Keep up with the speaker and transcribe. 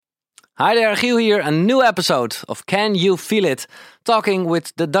Hi there, Giel here. A new episode of Can You Feel It? Talking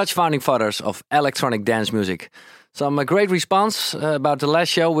with the Dutch founding fathers of electronic dance music. Some great response about the last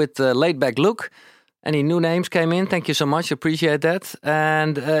show with Laid Back Luke. Any new names came in, thank you so much, appreciate that.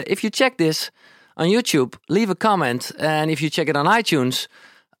 And if you check this on YouTube, leave a comment. And if you check it on iTunes,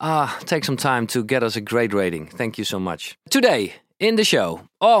 take some time to get us a great rating. Thank you so much. Today, in the show,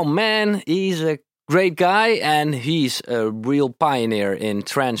 oh man, he's a great guy and he's a real pioneer in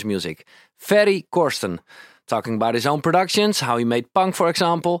trance music. Ferry Corsten, talking about his own productions, how he made punk, for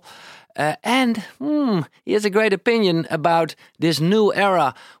example. And he has a great opinion about this new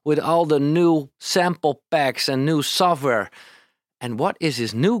era with all the new sample packs and new software. And what is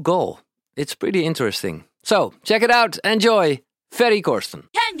his new goal? It's pretty interesting. So, check it out. Enjoy. Ferry Corsten.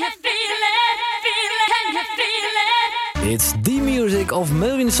 Can you feel it? Feel it? Can you feel it? It's the music of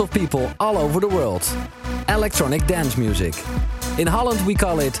millions of people all over the world. Electronic dance music. In Holland we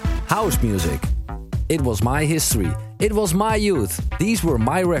call it house music. It was my history. It was my youth. These were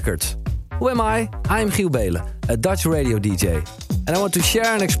my records. Who am I? I'm Giel Beelen, a Dutch radio DJ. And I want to share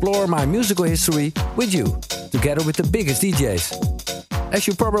and explore my musical history with you, together with the biggest DJs. As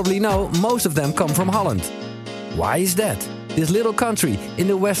you probably know, most of them come from Holland. Why is that? This little country in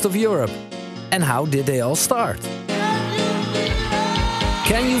the west of Europe. And how did they all start?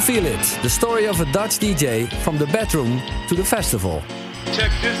 Can You Feel It? The story of a Dutch DJ from the bedroom to the festival.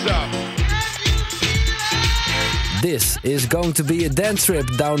 Check this out. This is going to be a dance trip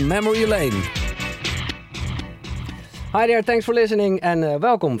down memory lane. Hi there, thanks for listening and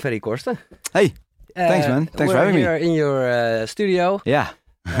welcome, Ferry Corsten. Hey, thanks man, thanks for having me. We're here in your studio. Yeah,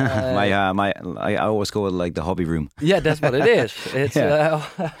 I always call it like the hobby room. Yeah, that's what it is. It's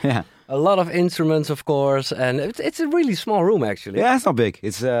Yeah. a lot of instruments, of course, and it's a really small room actually. Yeah, it's not big.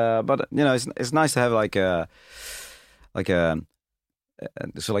 It's but you know, it's nice to have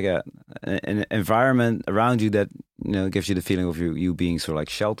an environment around you that, you know, gives you the feeling of you being sort of like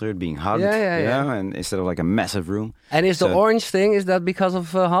sheltered, being hugged, you know, and instead of like a massive room. And is the orange thing, is that because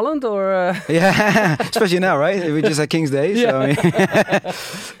of Holland or? Yeah, especially now, right? We just had King's Day, so I mean,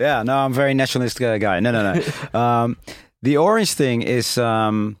 yeah. No, I'm a very nationalist guy. No. The orange thing is,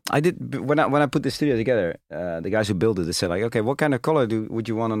 I did when I put the studio together. The guys who built it, they said like, okay, what kind of color would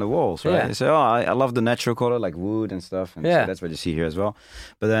you want on the walls, right? Yeah. They said, I love the natural color, like wood and stuff, and so that's what you see here as well.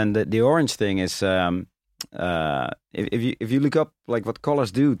 But then the orange thing is, if you look up like what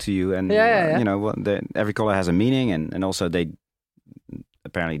colors do to you, and you know, every color has a meaning, and also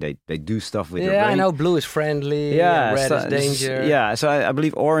apparently they do stuff with your brain. I know blue is friendly, red is danger. Yeah, so I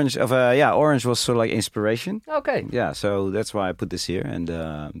believe orange was sort of like inspiration. Okay. Yeah, so that's why I put this here, and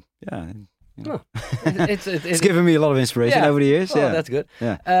it's given me a lot of inspiration over the years. Oh, that's good.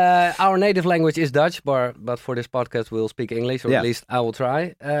 Yeah. Our native language is Dutch, but for this podcast we'll speak English, or at least I will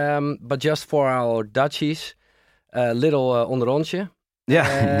try. But just for our Dutchies, little onderrondje.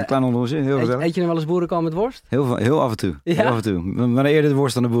 Ja, een klein onderrondje, heel gezellig. Eet je nog wel eens boerenkool met worst? Heel af en toe. Ja? Heel af en toe. Maar eerder de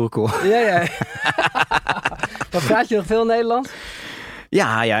worst dan de boerenkool. Ja. Maar praat je nog veel Nederlands?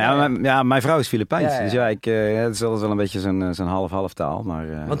 Ja, mijn vrouw is Filipijns. Ja. Dus het is altijd wel een beetje zo'n half-half taal.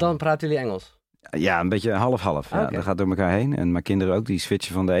 Maar, want dan praten jullie Engels? Ja, een beetje half-half. Ja, dat gaat door elkaar heen. En mijn kinderen ook, die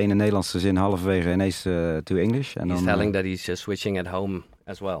switchen van de ene Nederlandse zin halverwege ineens to English. And he's telling that he's switching at home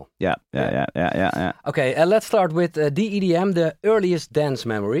as well. Yeah. Okay, let's start with DEDM, the earliest dance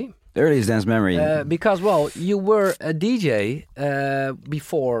memory. Earliest dance memory. Because, well, you were a DJ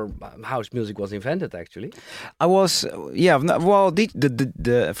before house music was invented, actually. I was, well,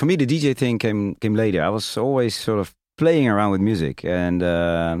 for me the DJ thing came later. I was always sort of playing around with music, and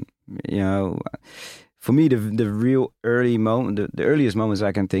you know, for me the real early moment, the earliest moments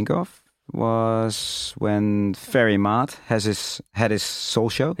I can think of was when Ferry Maat had his soul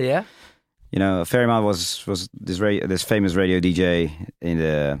show. Yeah. You know, Ferry Maat was this famous radio DJ in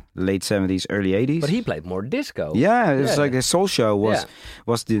the late 70s, early 80s. But he played more disco. Yeah, it was like his soul show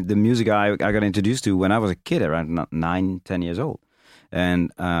was the music I got introduced to when I was a kid, around 9-10 years old.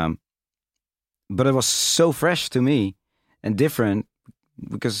 And but it was so fresh to me and different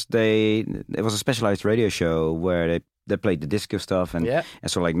because it was a specialized radio show where they played the disco stuff and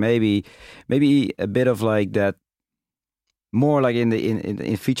so like maybe a bit of like that, more like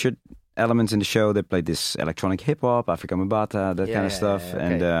in featured elements in the show. They played this electronic hip hop, Afrika Bambaataa, that kind of stuff. Yeah,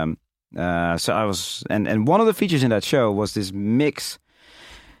 okay. And so I was, and one of the features in that show was this mix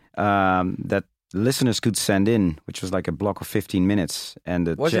that listeners could send in, which was like a block of 15 minutes. And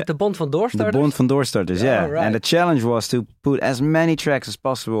was it the Bond van Doorstarters? The Bond van Doorstarters, yeah. Right. And the challenge was to put as many tracks as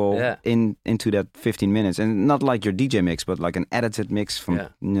possible into that 15 minutes, and not like your DJ mix, but like an edited mix from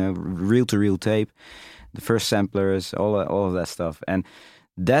reel to reel tape, the first samplers, all of that stuff. And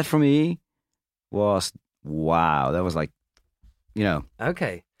that for me was wow. That was like, you know.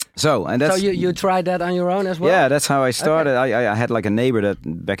 Okay. So and that's so you tried that on your own as well? Yeah, that's how I started. I had like a neighbor that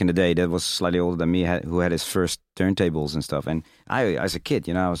back in the day that was slightly older than me, who had his first turntables and stuff. And I, as a kid,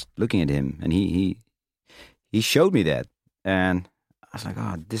 I was looking at him, and he showed me that, and I was like,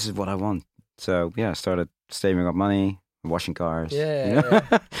 oh, this is what I want. So yeah, I started saving up money, washing cars. Yeah.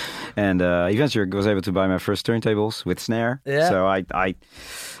 And eventually I was able to buy my first turntables with snare. Yeah. So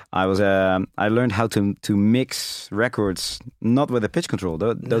I learned how to mix records not with a pitch control.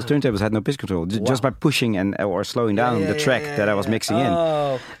 Those turntables had no pitch control, just by pushing or slowing down the track that I was mixing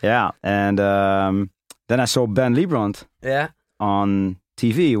in. Yeah, and then I saw Ben Liebrand on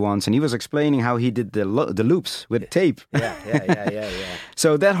TV once, and he was explaining how he did the loops with tape. Yeah.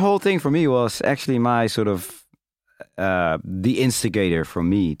 So that whole thing for me was actually my sort of the instigator for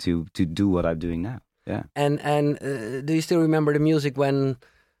me to do what I'm doing now. Yeah. And do you still remember the music when,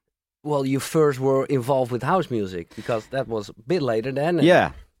 well, you first were involved with house music? Because that was a bit later then.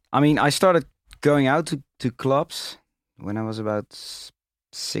 Yeah. I mean, I started going out to clubs when I was about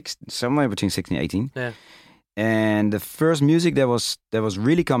somewhere between 16 and 18. Yeah. And the first music that was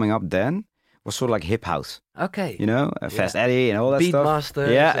really coming up then was sort of like hip house. Okay. Fast Eddie and all that stuff.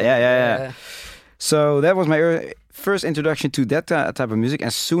 Beatmaster. Yeah. So that was my first introduction to that type of music.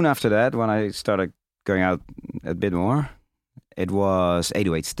 And soon after that, when I started going out a bit more, it was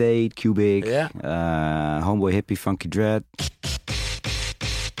 808 State, Cubic, Homeboy Hippie, Funky Dread.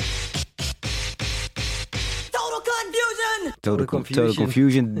 Total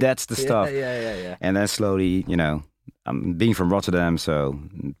confusion. That's the stuff. Yeah. And then slowly, I'm being from Rotterdam, so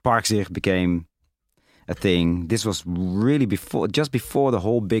Parkzicht became a thing. This was really just before the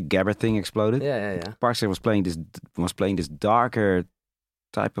whole big Gabber thing exploded. Yeah. Parkzicht was playing this darker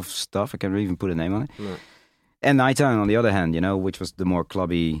type of stuff. I can't even put a name on it. No. And Nighttown, on the other hand, which was the more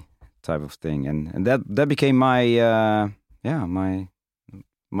clubby type of thing, and that became my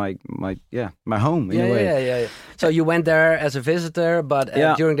my home in a way. Yeah. So you went there as a visitor, but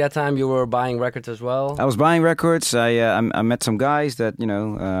during that time you were buying records as well. I was buying records. I met some guys that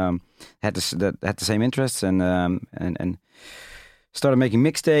had the same interests, and started making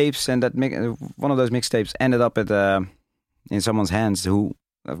mixtapes. And one of those mixtapes ended up in someone's hands.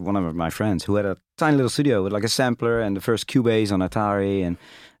 One of my friends who had a tiny little studio with like a sampler and the first Cubase on Atari, and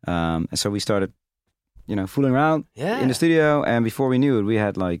so we started. Fooling around in the studio, and before we knew it, we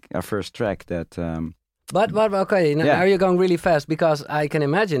had like our first track that. But okay, now you're going really fast, because I can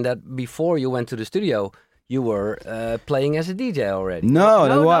imagine that before you went to the studio, you were playing as a DJ already.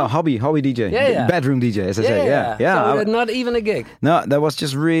 No, hobby DJ, bedroom DJ, as I say. Yeah. So not even a gig. No, that was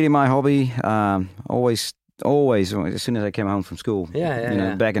just really my hobby. Always, as soon as I came home from school,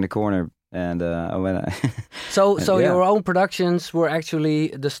 back in the corner. And so your own productions were actually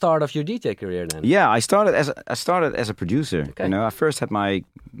the start of your DJ career then? Yeah, I started as a producer. Okay. I first had my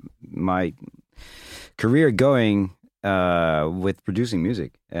career going with producing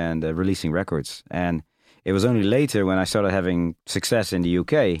music and releasing records, and it was only later when I started having success in the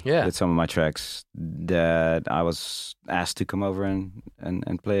UK with some of my tracks that I was asked to come over and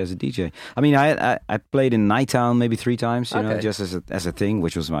play as a DJ. I mean, I played in Nighttown maybe 3 times, just as a thing,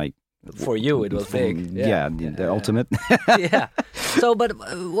 which was my. For you, it was big. The ultimate. Yeah. So, but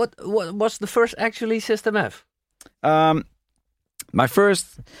what was the first actually System F? My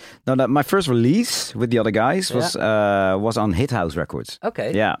first release with the other guys was on Hit House Records.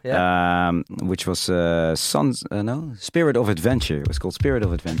 Okay. Yeah. Which was Spirit of Adventure. It was called Spirit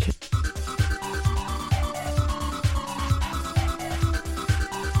of Adventure.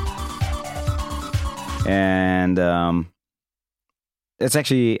 And it's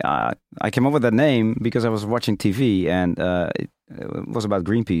actually I came up with that name because I was watching TV, and it was about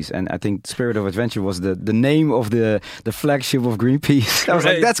Greenpeace, and I think Spirit of Adventure was the name of the flagship of Greenpeace. I was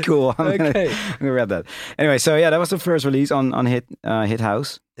like, that's cool. I'm gonna grab that. Anyway, so that was the first release on Hit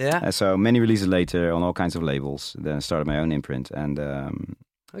House. Yeah. So many releases later on all kinds of labels. Then I started my own imprint, and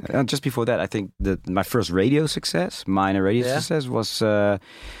just before that, I think my first radio success, minor radio success, was "Don't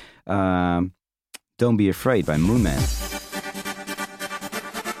Be Afraid" by Moonman.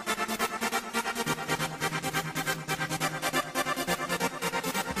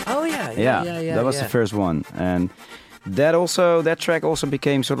 Yeah, that was the first one, and that track also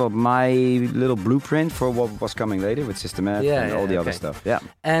became sort of my little blueprint for what was coming later with System F and all the other stuff. Yeah,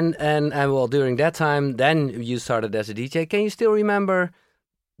 and well, during that time, then you started as a DJ. Can you still remember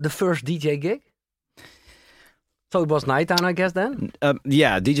the first DJ gig? So it was Nighttown, I guess, then.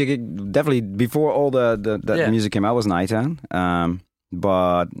 DJ gig definitely before all the music came out was Nighttown,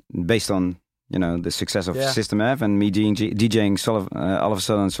 but based on the success of Yeah. System F and me DJing all of a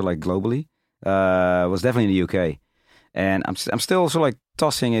sudden, so like globally, was definitely in the UK. And I'm still sort of like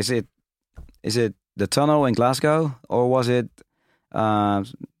tossing. Is it the Tunnel in Glasgow, or was it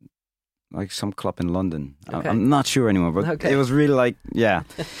like some club in London? Okay. I'm not sure anymore, but Okay. it was really like, yeah.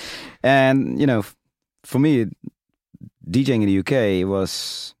 And for me, DJing in the UK it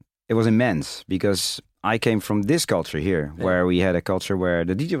was immense, because I came from this culture here, where we had a culture where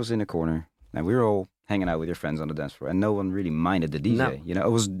the DJ was in a corner and we were all hanging out with your friends on the dance floor, and no one really minded the DJ.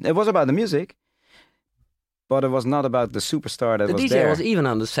 No. It was about the music, but it was not about the superstar that The was DJ there. was even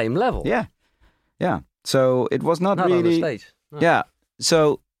on the same level. Yeah. So it was not Not on the really. stage. No. Yeah.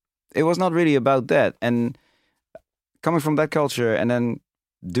 So it was not really about that. And coming from that culture, and then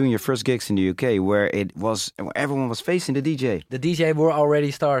doing your first gigs in the UK, where everyone was facing the DJ. The DJ were already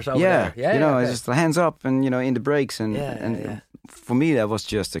stars over there. Yeah, it's okay. just hands up and in the breaks and Yeah. for me that was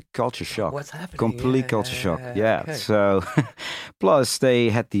just a culture shock. What's happening? Complete culture shock. Yeah. Okay. So plus they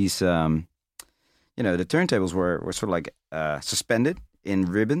had these the turntables were sort of like suspended in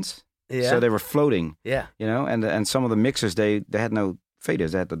ribbons. Yeah. So they were floating. Yeah. And some of the mixers they had no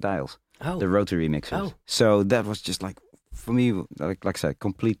faders, they had the dials. Oh. The rotary mixers. Oh. So that was just like, for me, like I said,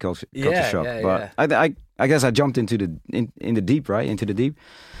 complete culture shock. Yeah, But I guess I jumped into in the deep, right? Into the deep,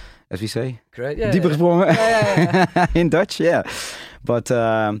 as we say. Great. Yeah. Dieper gesprongen. Yeah. In Dutch, yeah. But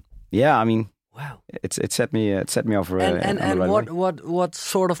I mean, Wow. it set me off. And on the right way. what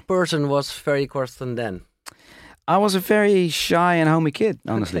sort of person was Ferry Corsten then? I was a very shy and homey kid,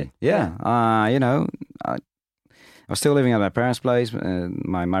 honestly. Okay. Yeah. I was still living at my parents' place.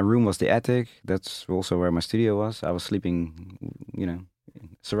 My room was the attic. That's also where my studio was. I was sleeping,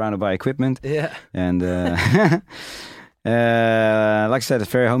 surrounded by equipment. Yeah. And like I said, a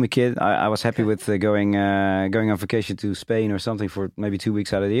very homey kid. I was happy with going on vacation to Spain or something for maybe 2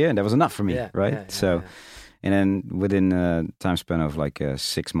 weeks out of the year, and that was enough for me, right? Yeah. And then within a time span of like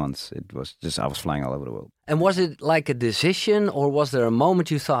 6 months, it was just I was flying all over the world. And was it like a decision, or was there a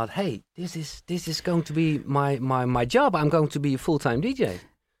moment you thought, "Hey, this is going to be my job. I'm going to be a full-time DJ."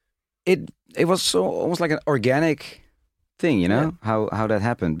 It was so almost like an organic thing, how that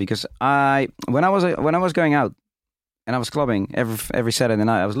happened. Because when I was going out and I was clubbing every Saturday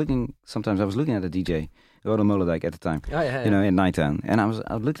night, I was looking at the DJ, Rodo Molendijk at the time, Oh, yeah. in Nighttown, and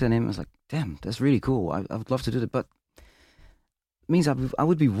I looked at him. I was like, damn, that's really cool. I would love to do that, but it means I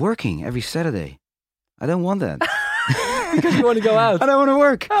would be working every Saturday. I don't want that. Because you want to go out. I don't want to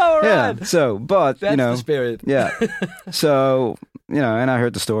work. Oh, right. Yeah. So, but That's the spirit. yeah. So, and I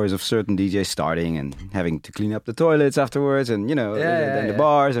heard the stories of certain DJs starting and having to clean up the toilets afterwards, and the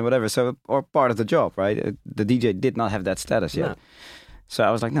bars and whatever. So, or part of the job, right? The DJ did not have that status yet. No. So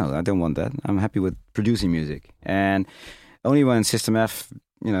I was like, no, I don't want that. I'm happy with producing music. And only when System F,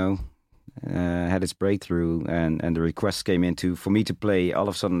 had its breakthrough and the requests came in for me to play all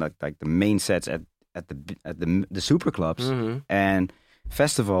of a sudden like the main sets at the super clubs and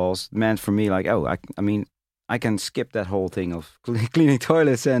festivals meant for me like, I mean I can skip that whole thing of cleaning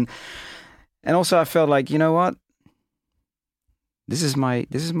toilets and also I felt like, you know what, this is my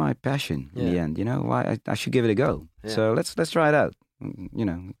passion in the end. Why I should give it a go. Yeah. So let's try it out.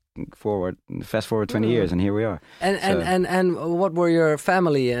 Fast forward 20 years, and here we are. And what were your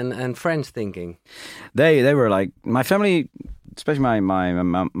family and friends thinking? They were like, my family, especially my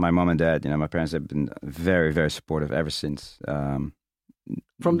mom and dad. My parents have been very, very supportive ever since.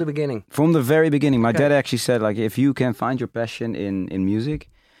 From the beginning. From the very beginning, my Okay. dad actually said, like, if you can find your passion in music,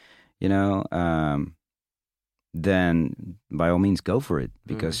 then by all means go for it.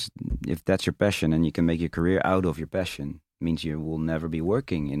 Because if that's your passion and you can make your career out of your passion, means you will never be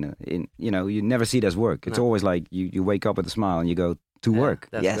working you never see it as work. It's always like you wake up with a smile and you go to work.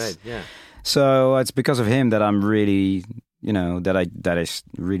 That's yes. great. Yeah. So it's because of him that I'm really, that I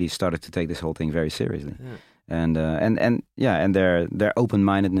really started to take this whole thing very seriously. Yeah. And their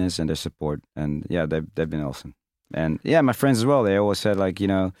open-mindedness and their support, and they've been awesome. And my friends as well, they always said like,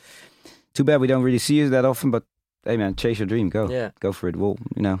 too bad we don't really see you that often, but hey man, chase your dream, go for it.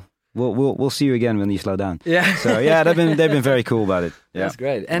 We'll see you again when you slow down. Yeah. So they've been very cool about it. Yeah. That's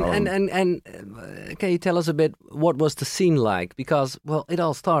great. And can you tell us a bit what was the scene like? Because it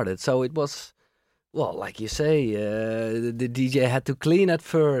all started. So it was, like you say, the DJ had to clean at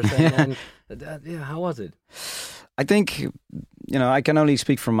first. And how was it? I think I can only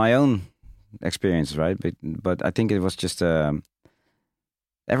speak from my own experience, right? But I think it was just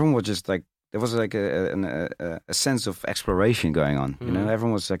everyone was just like. There was like a sense of exploration going on.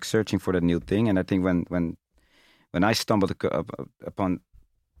 Everyone was like searching for that new thing. And I think when I stumbled upon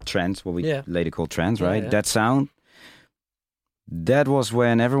trance, what we later called trance, right? Yeah. That sound, that was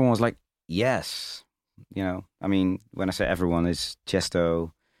when everyone was like, yes, I mean, when I say everyone, it's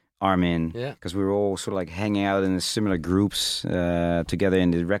Chesto, Armin, Yeah. because we were all sort of like hanging out in similar groups together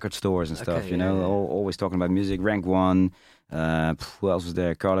in the record stores and stuff. Okay, yeah. Always talking about music. Rank One, who else was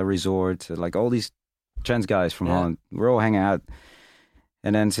there? Carla Resort, like all these trance guys from Yeah. Holland. We're all hanging out,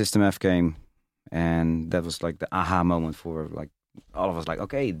 and then System F came, and that was like the aha moment for like all of us. Like,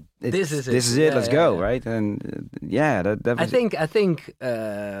 okay, This is it. This is it. Yeah, Let's yeah, go, yeah. right? And that was. I think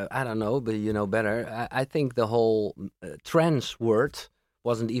I don't know, but you know better. I think the whole trance word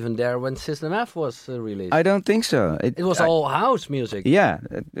wasn't even there when System F was released. I don't think so. It was all house music. Yeah,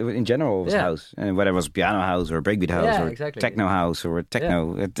 in general, it was Yeah. house, and whether it was piano house or breakbeat house Yeah, or exactly. techno house or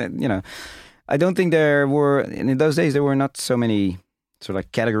techno, I don't think there were in those days there were not so many sort of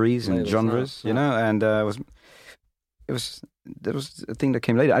like categories and Labels, genres, no. and that was a thing that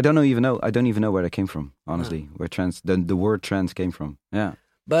came later. I don't even know where that came from, honestly. Where the word trance came from. Yeah.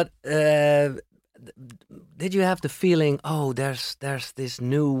 But did you have the feeling, oh, there's this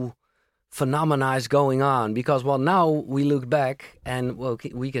new phenomena is going on? Because, well, now we look back and, well,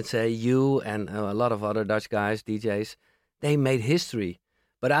 we can say you and a lot of other Dutch guys, DJs, they made history.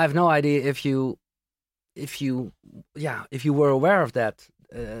 But I have no idea if you were aware of that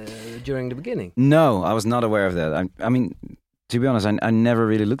during the beginning. No, I was not aware of that. I mean, to be honest, I never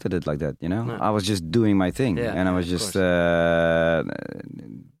really looked at it like that. No. I was just doing my thing, Yeah, and I yeah, was of just, course.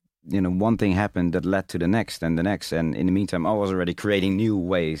 one thing happened that led to the next and the next, and in the meantime, I was already creating new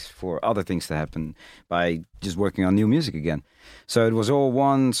ways for other things to happen by just working on new music again. So it was all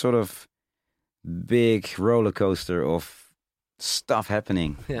one sort of big roller coaster of stuff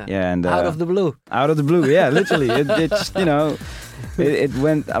happening. Yeah. And Out of the blue. out of the blue, yeah, literally. It just, it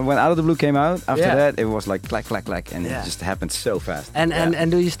went when Out of the Blue came out. After Yeah. that, it was like clack, clack, clack, and Yeah. it just happened so fast.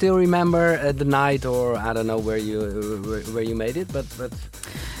 And do you still remember the night, or I don't know where you made it, but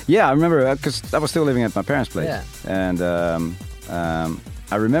Yeah, I remember because I was still living at my parents' place, Yeah. and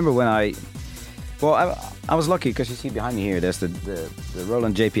I remember when I was lucky because you see behind me here, there's the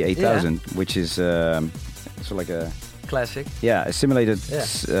Roland JP 8000, which is sort of like a simulated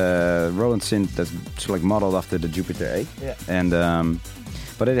Roland synth that's sort of like modeled after the Jupiter 8. Yeah. And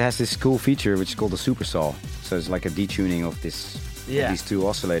but it has this cool feature which is called the Super Saw. So it's like a detuning of these two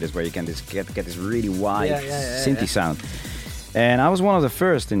oscillators where you can just get this really wide synthy sound. And I was one of the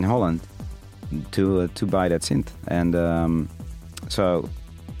first in Holland to buy that synth, and so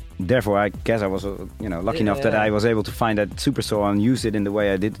therefore I guess I was lucky enough that I was able to find that Super Saw and use it in the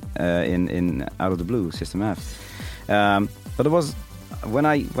way I did in Out of the Blue System F. But it was when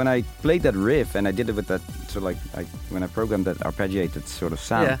I played that riff and I did it with that sort of like when I programmed that arpeggiated sort of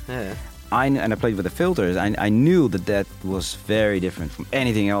sound. Yeah. And I played with the filters. I knew that was very different from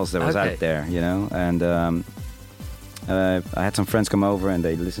anything else that was Okay. out there, And I had some friends come over and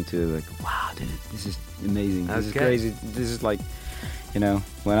they listened to it like, wow, dude, this is amazing. This is Okay. crazy. This is like,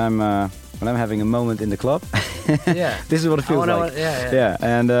 when I'm having a moment in the club. Yeah. This is what it feels like. Yeah.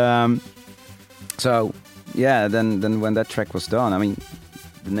 And so yeah, then when that track was done, I mean,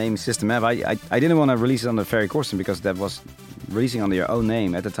 the name System F, I didn't want to release it under Ferry Corsten because that was releasing under your own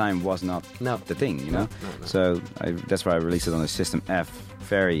name at the time was not the thing, No. So that's why I released it on the System F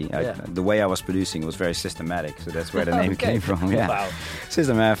Ferry. The way I was producing was very systematic, so that's where the name Okay. came from. Yeah, Wow.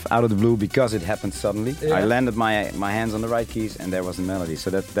 System F, Out of the Blue, because it happened suddenly. Yeah. I landed my hands on the right keys and there was a melody. So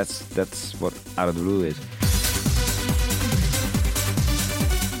that's what Out of the Blue is.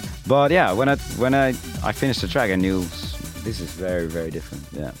 But yeah, when I finished the track, I knew this is very, very different.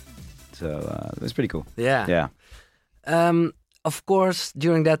 Yeah, so it was pretty cool. Yeah. Yeah. Of course,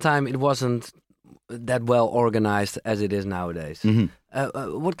 during that time, it wasn't that well organized as it is nowadays. Mm-hmm.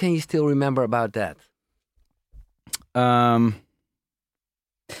 What can you still remember about that?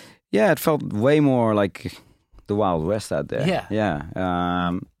 Yeah, it felt way more like the Wild West out there. Yeah.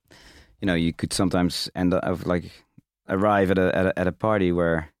 Yeah. You could sometimes end up arrive at a party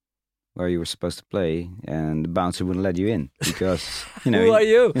where you were supposed to play, and the bouncer wouldn't let you in because Who are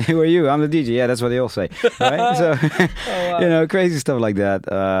you? Who are you? I'm the DJ. Yeah, that's what they all say, right? So Wow. crazy stuff like that.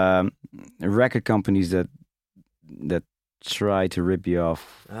 Record companies that try to rip you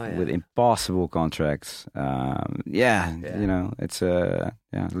off with impossible contracts. It's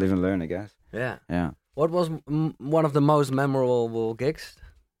live and learn, I guess. Yeah. Yeah. What was one of the most memorable gigs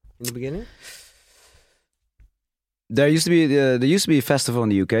in the beginning? There used to be a festival in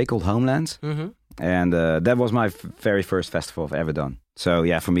the UK called Homelands, Mm-hmm. and that was my very first festival I've ever done. So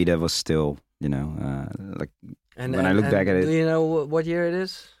yeah, for me that was still when I look back at it. Do you know what year it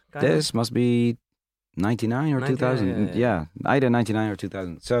is? kind of? This must be 99 or 99, 2000. yeah. Either 99 or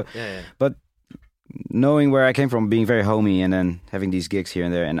 2000. So Yeah. but knowing where I came from, being very homey, and then having these gigs here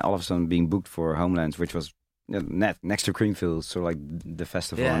and there, and all of a sudden being booked for Homelands, which was next to Creamfields, so like the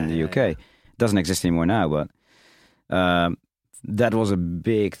festival in the UK. Yeah. Doesn't exist anymore now, but that was a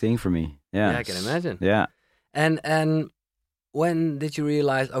big thing for me. Yeah, I can imagine. Yeah. And when did you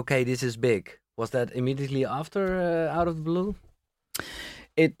realize, okay, this is big? Was that immediately after Out of the Blue?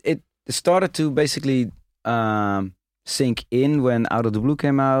 It started to basically sink in when Out of the Blue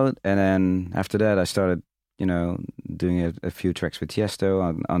came out, and then after that I started, doing a few tracks with Tiesto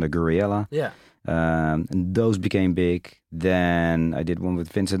on the Guriella. Yeah. And those became big. Then I did one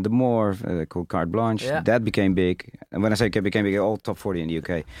with Vincent de Moor called Carte Blanche. Yeah. That became big. And when I say it became big, all top 40 in the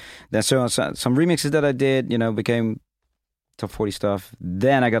UK. Then some remixes that I did, became top 40 stuff.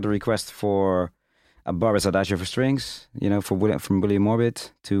 Then I got the request for a Barbara's Adagio for strings, from William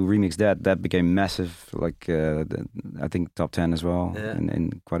Morbid to remix that. That became massive, like I think top 10 as well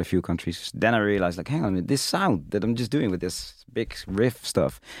in quite a few countries. Then I realized, like, hang on, this sound that I'm just doing with this big riff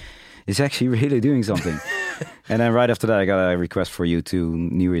stuff is actually really doing something. And then right after that, I got a request for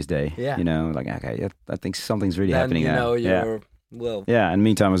U2 New Year's Day. Yeah. Like, okay, I think something's really Then happening now. Well. Yeah, and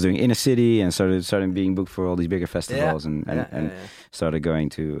meantime I was doing Inner City and started being booked for all these bigger festivals and started going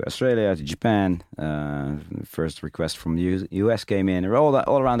to Australia, to Japan. First request from the US came in, or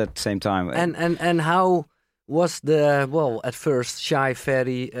all around at the same time. And how was the, at first Shy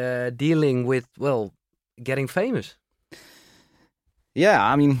Ferry dealing with, getting famous? Yeah,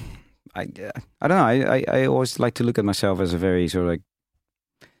 I mean, I don't know. I always like to look at myself as a very sort of like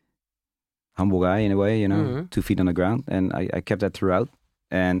humble guy in a way, 2 feet on the ground, and I kept that throughout.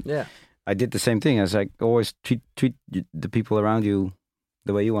 And I did the same thing as I always treat the people around you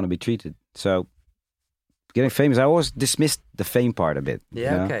the way you want to be treated. So getting famous, I always dismissed the fame part a bit.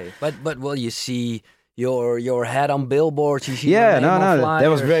 Yeah, okay, but you see your head on billboards. You see that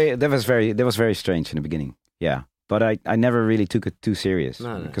was very strange in the beginning. Yeah. But I never really took it too serious.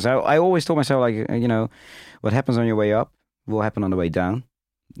 Because I always told myself, like, what happens on your way up will happen on the way down.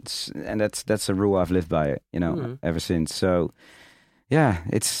 And that's a rule I've lived by, ever since. So, yeah,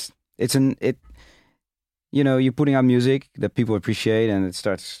 you're putting out music that people appreciate, and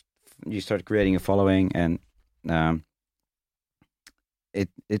you start creating a following, and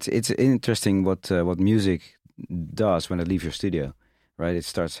it's interesting what music does when it leaves your studio. Right, it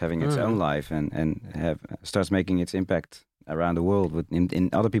starts having its own life and starts making its impact around the world in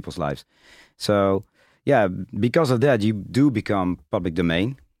other people's lives. So, yeah, because of that, you do become public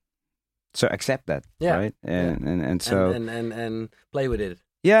domain. So accept that, right? And so and play with it.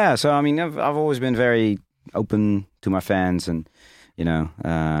 Yeah. So I mean, I've always been very open to my fans, and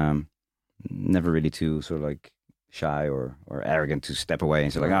never really too sort of like shy or arrogant to step away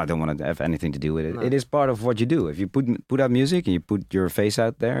and say like, I don't want to have anything to do with it. No. It is part of what you do. If you put out music and you put your face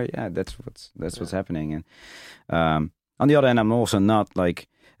out there, that's what's happening. And on the other hand, I'm also not like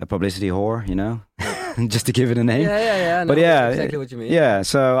a publicity whore, just to give it a name. Yeah. But that's exactly what you mean. Yeah,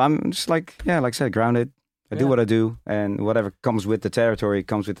 so I'm just like I said, grounded. I do what I do, and whatever comes with the territory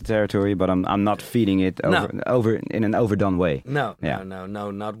comes with the territory. But I'm not feeding it over in an overdone way. No,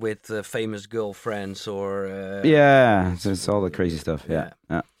 not with famous girlfriends or. It's all the crazy stuff. Yeah.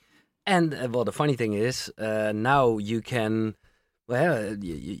 And the funny thing is, now you can. Well,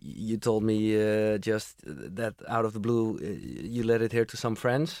 you told me just that Out of the Blue, you let it hear to some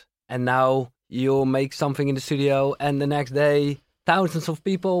friends, and now you'll make something in the studio, and the next day thousands of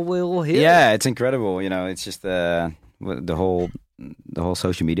people will hear. Yeah, it's incredible. It's just the whole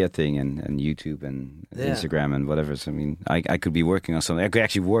social media thing and YouTube and Instagram and whatever. So, I mean, I could be working on something. I could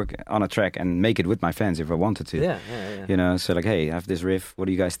actually work on a track and make it with my fans if I wanted to. Yeah. So like, hey, I have this riff. What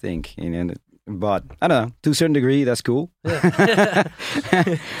do you guys think? But I don't know. To a certain degree, that's cool. Yeah.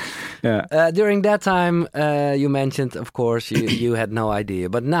 Yeah. During that time, you mentioned, of course, you had no idea.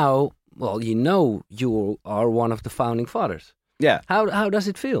 But now, you are one of the founding fathers. Yeah. How does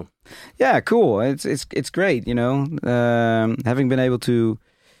it feel? Yeah, cool. It's great, having been able to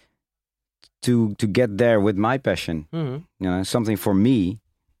get there with my passion. Mm-hmm. Something for me.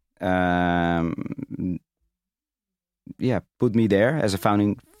 Put me there as a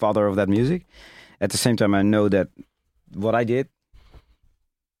founding father of that music. At the same time, I know that what I did,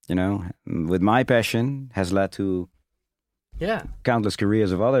 with my passion, has led to countless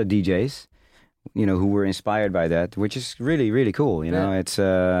careers of other DJs. Who were inspired by that, which is really, really cool. It's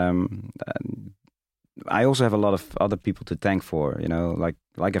I also have a lot of other people to thank for,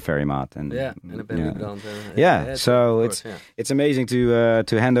 like a Ferry Maat and and a Ben Brand. So it's amazing to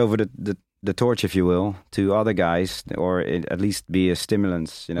hand over the torch, if you will, to other guys, or at least be a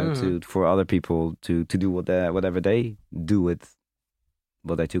stimulus, for other people to do whatever they do with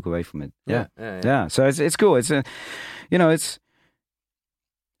what I took away from it. Yeah. So it's cool. It's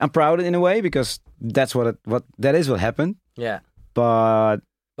I'm proud in a way because that's what happened. Yeah. But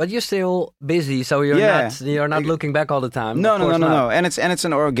you're still busy, so you're not looking back all the time. No, Of course not. And it's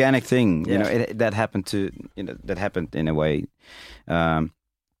an organic thing. Yeah. That happened in a way.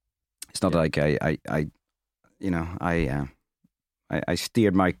 It's not like I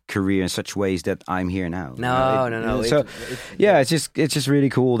steered my career in such ways that I'm here now. No. So it's just really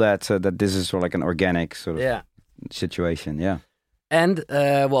cool that this is sort of like an organic sort of situation. Yeah. And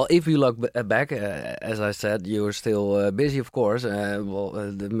if you look back, as I said, you were still busy, of course,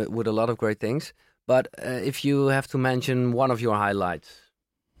 with a lot of great things. But if you have to mention one of your highlights,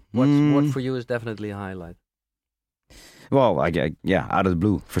 what for you is definitely a highlight? Well, out of the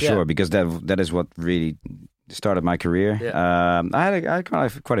blue for sure, because that is what really started my career. Yeah. I had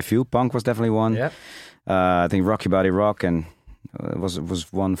quite a few. Punk was definitely one. Yeah. I think Rocky Body Rock and was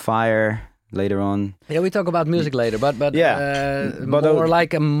one. Fire later on. Yeah, we talk about music later, but more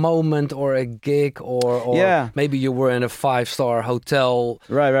like a moment or a gig or maybe you were in a 5-star hotel,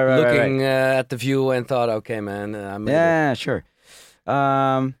 right, looking at the view and thought, okay, man, sure.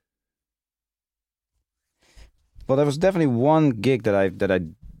 Well, there was definitely one gig that I've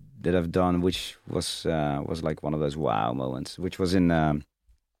done, which was like one of those wow moments, which was in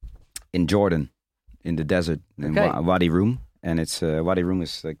Jordan, in the desert, in Wadi Rum, and it's Wadi Rum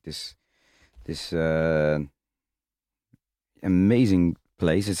is like this amazing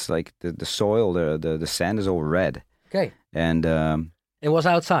place. It's like the soil, the sand is all red. Okay, and it was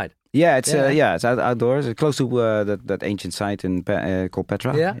outside. Yeah, it's it's outdoors. It's close to that ancient site called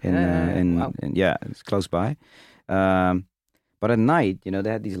Petra. Wow. It's close by. But at night, they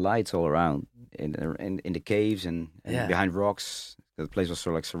had these lights all around in the caves and behind rocks. The place was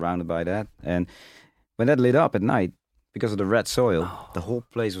sort of like surrounded by that. And when that lit up at night, because of the red soil, the whole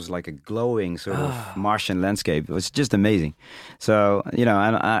place was like a glowing sort of Martian landscape. It was just amazing. So, and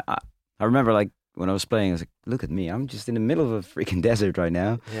I remember like when I was playing, I was like, look at me, I'm just in the middle of a freaking desert right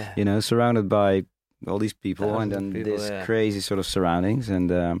now, surrounded by all these people and then this crazy sort of surroundings. And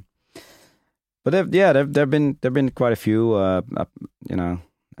but there've been quite a few.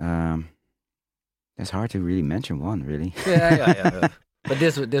 It's hard to really mention one, really. Yeah. But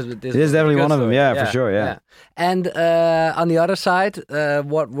this is definitely one of them. Yeah, for sure. Yeah. And on the other side,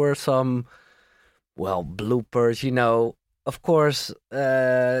 what were some bloopers? Of course,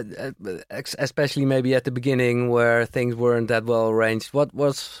 especially maybe at the beginning where things weren't that well arranged. What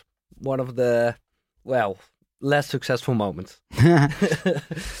was one of the less successful moments?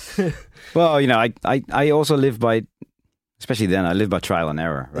 Well, I also live by, especially then, I live by trial and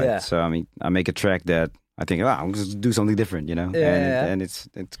error, right? Yeah. So I mean, I make a track that I think, I'm just do something different, and it's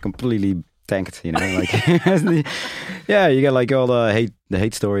completely tanked, like you get like all the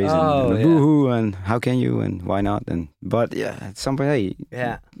hate stories and the boo-hoo and how can you and why not, but at some point,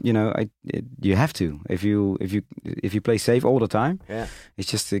 you have to if you play safe all the time,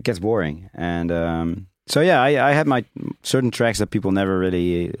 it gets boring. And I had my certain tracks that people never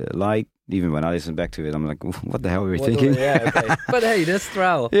really liked. Even when I listen back to it, I'm like, what the hell were you thinking? Okay. But hey, that's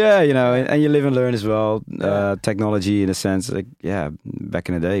trial. And you live and learn as well. Technology, in a sense, like, back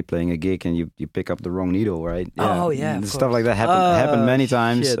in the day, playing a gig and you pick up the wrong needle, right? Stuff like that happened many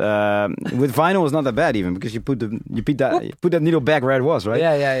times. With vinyl, it's not that bad even, because you put that needle back where it was, right?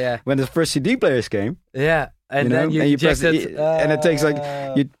 Yeah. When the first CD players came, and then you press it, and it takes like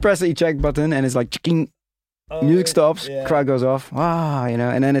you press the eject button, and it's like ching. Music stops, crowd goes off.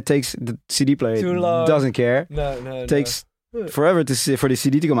 And then it takes the CD player doesn't care. No. Takes forever for the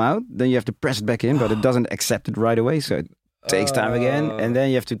CD to come out. Then you have to press it back in, but it doesn't accept it right away. So it takes time again, and then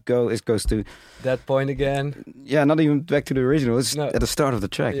you have to go. It goes to that point again. Yeah, not even back to the original. It's at the start of the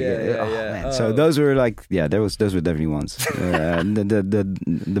track. Man. So those were like, those were definitely ones.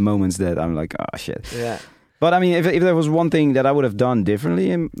 The moments that I'm like, oh shit. Yeah. But I mean, if there was one thing that I would have done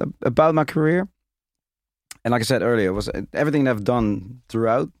differently about my career. And like I said earlier, was everything that I've done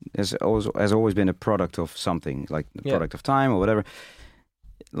throughout has always been a product of something, like the product of time or whatever.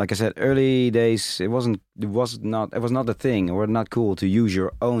 Like I said, early days, it was not the thing, or not cool to use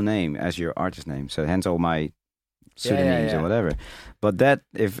your own name as your artist name. So hence all my pseudonyms or whatever. But that,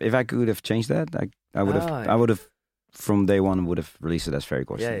 if I could have changed that, I would have from day one would have released it as Ferry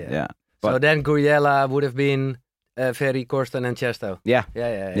Corsten. Yeah. But, so then Gouryella would have been Ferry Corsten and Chesto. Yeah.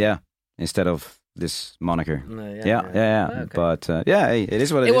 Instead of this moniker. Okay. But it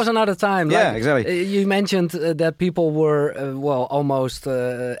is what it is. It was another time. Exactly. You mentioned that people were almost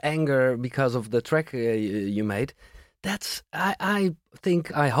anger because of the track you made. I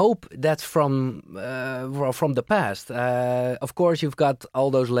think I hope that's from the past. Of course, you've got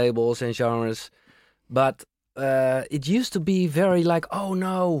all those labels and genres, but it used to be very like, oh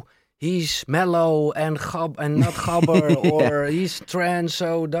no, he's mellow and not gabber, or he's trance.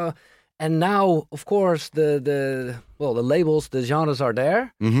 And now, of course, the labels, the genres are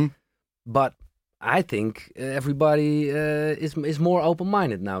there, but I think everybody is more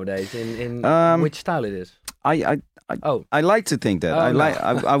open-minded nowadays in which style it is. I like to think that.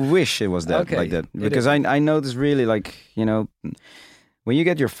 I wish it was that like that, because I notice really, like, you know, when you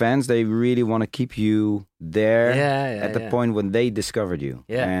get your fans, they really want to keep you there at the point when they discovered you,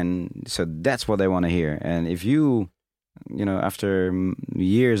 and so that's what they want to hear. And if you know, after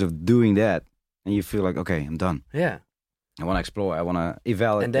years of doing that, and you feel like, okay, I'm done. Yeah, I want to explore. I want to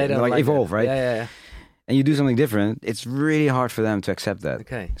evaluate. And they don't like evolve, that. right? Yeah. And you do something different, it's really hard for them to accept that.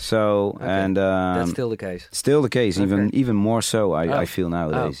 Okay. So, and that's still the case. Still the case, even more so. I feel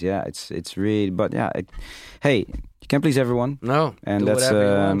nowadays. Yeah, it's really. But yeah, hey, you can't please everyone. No, and do that's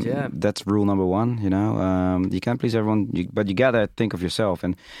whatever you want, that's rule number one. You know, you can't please everyone, but you gotta think of yourself.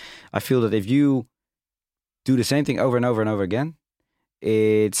 And I feel that if you do the same thing over and over and over again,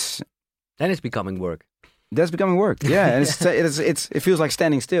 then it's becoming work. That's becoming work, yeah, and it feels like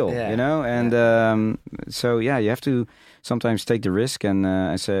standing still, you know, and so yeah, you have to sometimes take the risk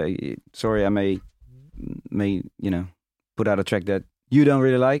and say, sorry, I may put out a track that you don't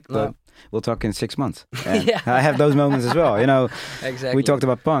really like, but we'll talk in 6 months. And I have those moments as well, you know. Exactly. We talked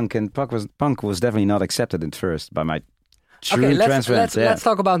about punk, and punk was definitely not accepted at first by my true let's friends.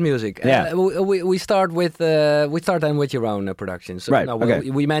 talk about music. Yeah. We start then with your own productions. So, right.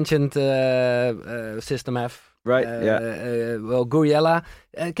 We mentioned System F. Right. Gouryella.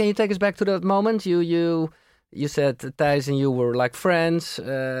 Can you take us back to that moment? You said Thijs and you were like friends,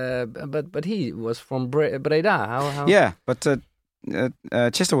 but he was from Breda. How? Yeah, but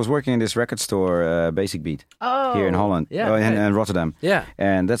Chester was working in this record store, Basic Beat, here in Holland, in Rotterdam. Yeah,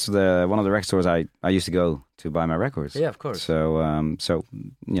 and that's one of the record stores I used to go to buy my records. Yeah, of course. So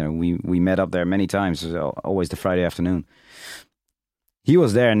you know, we met up there many times. Always the Friday afternoon. He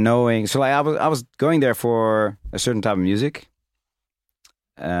was there knowing, so like I was going there for a certain type of music,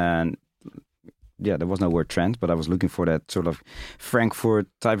 and yeah, there was no word trance, but I was looking for that sort of Frankfurt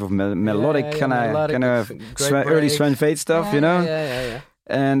type of melodic kind of early Sven Väth stuff, you know. Yeah.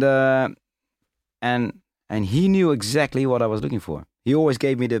 And he knew exactly what I was looking for. He always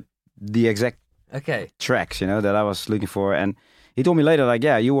gave me the exact tracks, you know, that I was looking for, and he told me later, like,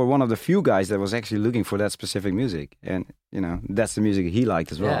 yeah, you were one of the few guys that was actually looking for that specific music, and you know, that's the music he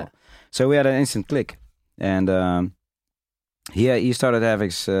liked as well. Yeah. So we had an instant click, and he started having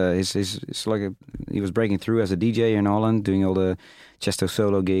his like he was breaking through as a DJ in Holland, doing all the Chesto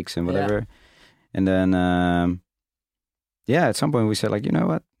solo gigs and whatever. Yeah. And then at some point we said, like, you know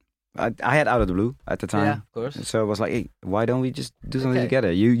what, I had Out of the Blue at the time, yeah, of course. So I was like, hey, why don't we just do something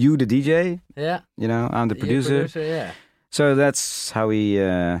together? You the DJ, you know, I'm the producer, yeah. So that's how we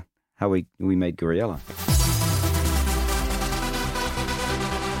made Gouryella.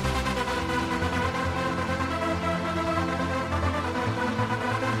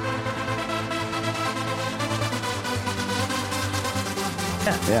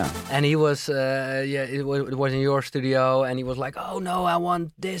 Yeah. And he was, it was in your studio, and he was like, "Oh no, I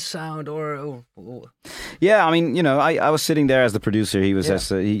want this sound." Or yeah, I mean, you know, I was sitting there as the producer. He was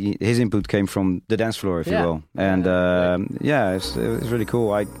his input came from the dance floor, if you will, and it was really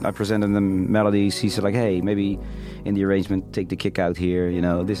cool. I presented them melodies. He said, like, "Hey, maybe in the arrangement, take the kick out here, you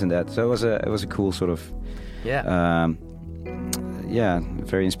know, this and that." So it was a cool sort of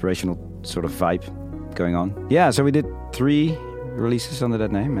very inspirational sort of vibe going on. Yeah, so we did 3 releases under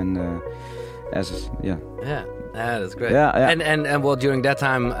that name, and that's great. Yeah. And well, during that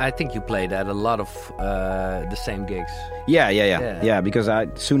time, I think you played at a lot of the same gigs. Yeah. Because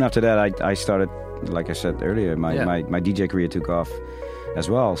soon after that, I started, like I said earlier, my DJ career took off as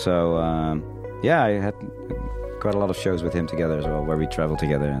well. So I had quite a lot of shows with him together as well, where we traveled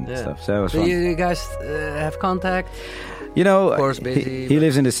together and stuff. So it was fun. You guys have contact? You know, of course, busy, he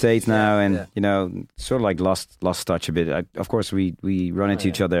lives in the States now, and you know, sort of like lost touch a bit. Of course, we run into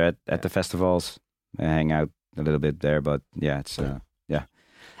each other at the festivals, hang out a little bit there, but it's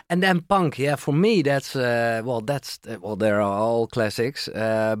And then punk, for me that's there are all classics,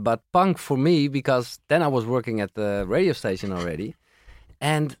 but punk for me, because then I was working at the radio station already,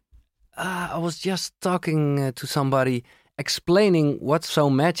 and I was just talking to somebody, explaining what's so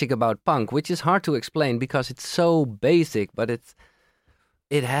magic about punk, which is hard to explain because it's so basic, but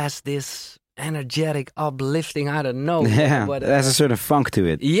it has this energetic, uplifting. I don't know. Yeah, but, there's a certain funk to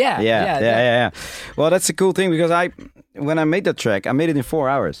it. Yeah. Well, that's a cool thing because when I made that track, I made it in 4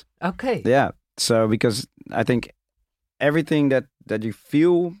 hours. Okay. Yeah. So because I think everything that you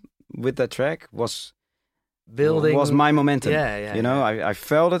feel with that track was my momentum. Yeah. You know, I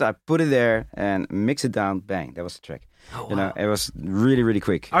felt it, I put it there and mix it down, bang, that was the track. Oh, wow. You know, it was really, really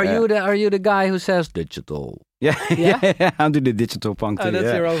quick. Are you the guy who says digital? Yeah, Yeah? yeah. I'm doing the digital punk too. Oh, that's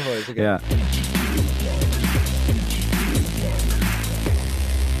yeah. your own voice. Okay. Yeah.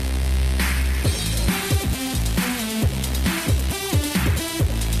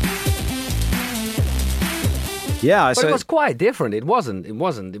 Yeah, But it was quite different. It wasn't.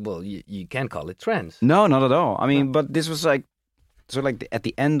 Well, you can't call it trance. No, not at all. I mean, but this was like, at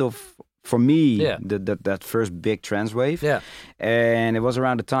the end of, for me, Yeah. that first big trance wave. Yeah. And it was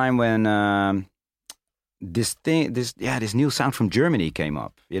around the time when this new sound from Germany came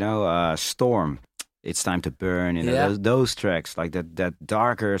up. You know, Storm, It's Time to Burn. You know, Yeah. those tracks, like that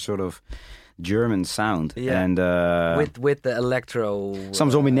darker sort of German sound. Yeah. And With the electro. some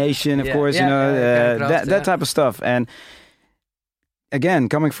Zombie Nation, of yeah, course. yeah, You know, yeah, kind of that stuff, type of stuff. And again,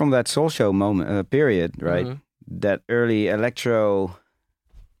 coming from that Soul Show moment period, right? Mhm. That early electro,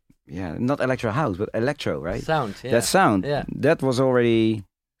 not electro house, but electro, right? Sound. Yeah. That sound, Yeah. that was already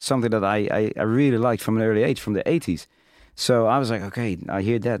something that I really liked from an early age, from the 80s. So I was like, okay, I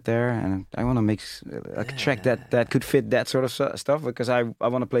hear that there, and I want to make a track that could fit that sort of stuff, because I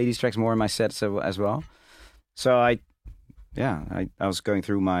want to play these tracks more in my sets as well. So I was going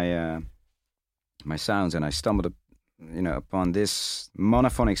through my sounds, and I stumbled upon this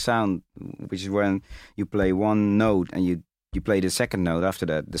monophonic sound, which is when you play one note and you play the second note after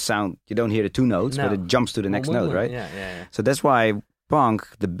that. The sound, you don't hear the two notes, No. but it jumps to the next note, right? Yeah. So that's why punk,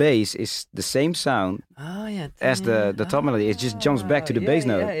 the bass is the same sound Oh yeah. as the top melody. It just jumps back to the bass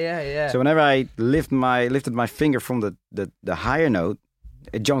note. Yeah. So whenever I lifted my finger from the higher note,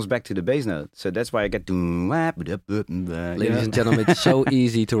 it jumps back to the bass note. So that's why I get to. Ladies and gentlemen, it's so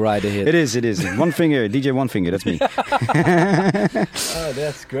easy to write a hit. It is. One finger, DJ One Finger, that's me. Oh,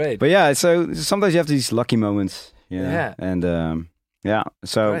 that's great. But yeah, so sometimes you have these lucky moments. You know? Yeah. And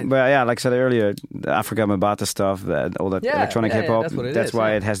so, Great. but yeah, like I said earlier, the Africa Mabata stuff, all that Yeah, electronic yeah, hip hop, that's what it that's is,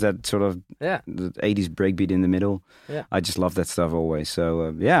 why yeah. it has that sort of Yeah. the 80s breakbeat in the middle. Yeah. I just love that stuff always.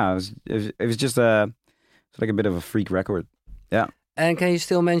 So it was just it's like a bit of a freak record. Yeah. And can you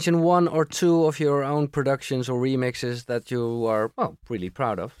still mention one or two of your own productions or remixes that you are really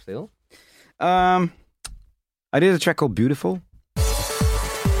proud of still? I did a track called Beautiful.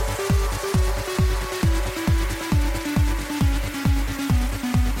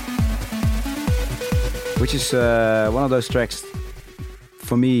 Which is one of those tracks,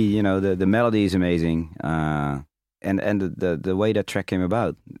 for me, you know, the melody is amazing. And the way that track came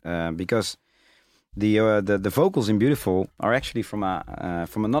about. Because the vocals in Beautiful are actually from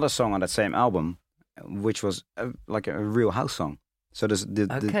another song on that same album, which was like a real house song. So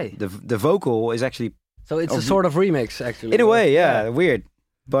the vocal is actually... So it's a sort of remix, actually. In a way, yeah, weird.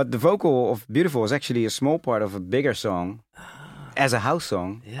 But the vocal of Beautiful is actually a small part of a bigger song as a house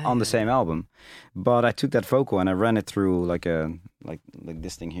song on the same album. But I took that vocal and I ran it through like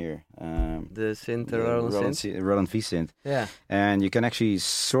this thing here. The synth, the synth. Roland V synth. Yeah. And you can actually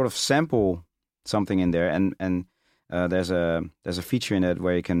sort of sample something in there, and there's a feature in it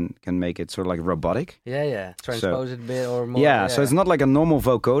where you can make it sort of like robotic. Yeah. Transpose it a bit or more. Yeah, so it's not like a normal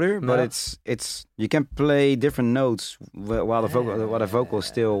vocoder, but No. it's you can play different notes while the vocal is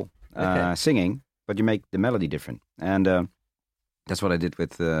still singing, but you make the melody different. And that's what I did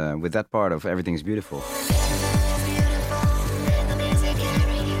with that part of Everything's Beautiful.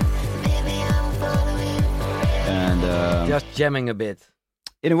 And Just jamming a bit.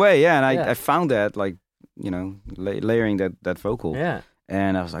 in a way, yeah. And Yeah. I found that, like, you know, layering that vocal. Yeah.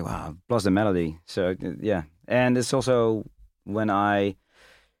 And I was like, wow, plus the melody. So, yeah. And it's also when I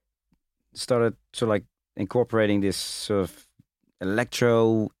started to like incorporating this sort of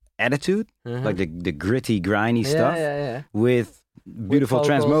electro attitude, Mhm. like the gritty, grimy stuff Yeah. with beautiful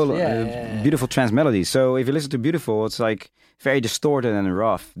vocals, yeah. beautiful trance melodies. So if you listen to Beautiful, it's like very distorted and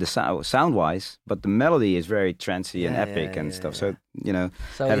rough, the sound-wise, but the melody is very trancey and epic and stuff. So, you know,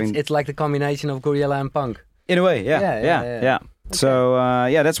 So having... it's like the combination of Gorilla and punk. In a way, yeah. Yeah. So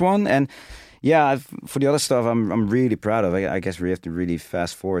that's one, and for the other stuff, I'm really proud of. I guess we have to really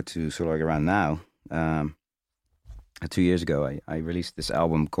fast forward to sort of like around now. 2 years ago, I released this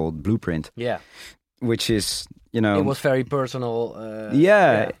album called Blueprint. Yeah. Which is, you know, It was very personal.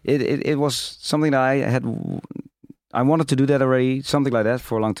 It was something that I wanted to do that already, something like that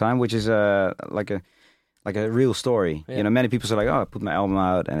for a long time, which is like like a real story. Yeah. You know, many people say like, oh, I put my album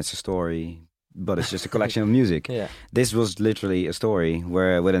out and it's a story, but it's just a collection of music. Yeah. This was literally a story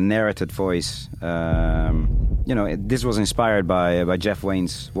where with a narrated voice. You know, this was inspired by Jeff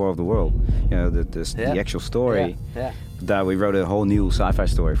Wayne's War of the World. You know, the actual story. Yeah. That we wrote a whole new sci-fi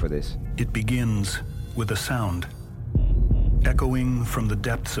story for this. It begins with a sound, echoing from the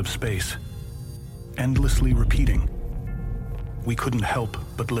depths of space, endlessly repeating. We couldn't help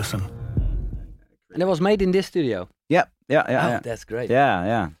but listen. And it was made in this studio. Yeah. That's great.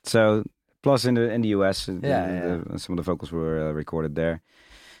 Yeah. So plus in the US, some of the vocals were recorded there.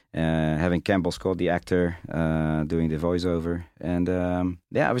 Having Campbell Scott, the actor, doing the voiceover, and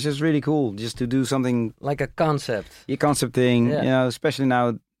it was just really cool just to do something like a concept. A concept thing, Yeah. you know, especially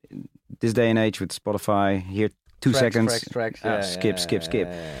now this day and age with Spotify. Here 2 seconds, Tracks. skip.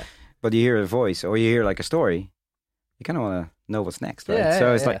 But you hear a voice or you hear like a story, you kind of want to know what's next, right?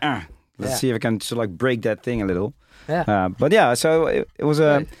 So it's like, let's see if I can sort of like break that thing a little. Yeah. But yeah, so it was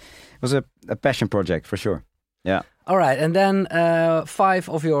a passion project for sure. Yeah. All right, and then 5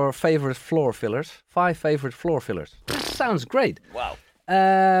 of your favorite floor fillers. 5 favorite floor fillers. Sounds great. Wow.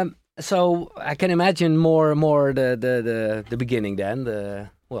 So I can imagine more the beginning then.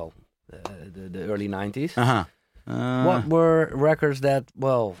 The early 90s. What were records that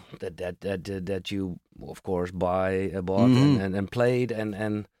you of course bought and played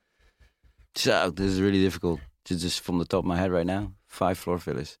and So this is really difficult. Just from the top of my head right now, 5 floor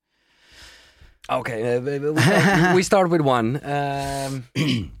fillers. Okay, we start with one.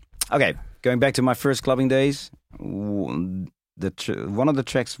 Okay, going back to my first clubbing days, one of the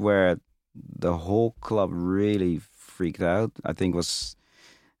tracks where the whole club really freaked out, I think, was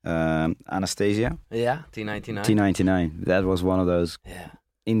Anastasia. Yeah, T99. T99. That was one of those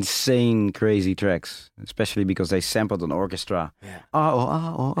insane, crazy tracks, especially because they sampled an orchestra. Yeah.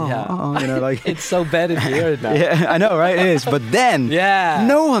 You know, like it's so bad to hear it now. Yeah, I know, right? It is. But then,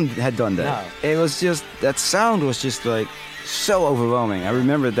 no one had done that. No. It was just that sound was just like so overwhelming. I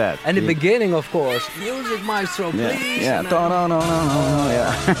remember that. And the beginning, of course, music maestro, please. Yeah. No.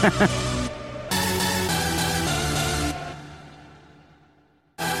 Yeah.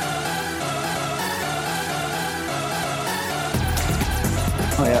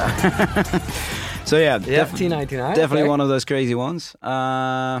 Oh yeah. So yeah, T99. Definitely one of those crazy ones.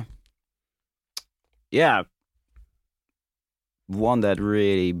 Yeah. One that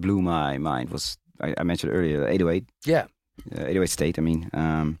really blew my mind was I mentioned earlier 808. Yeah. 808 State. I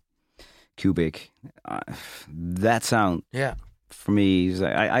mean, Cubic. That sound. Yeah. For me, is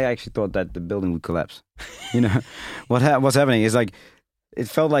like, I actually thought that the building would collapse. You know, what's happening is like. It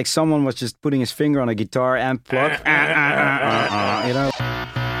felt like someone was just putting his finger on a guitar and plug. You know.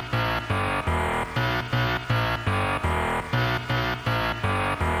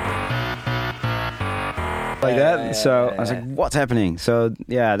 Like that. So I was like, what's happening? So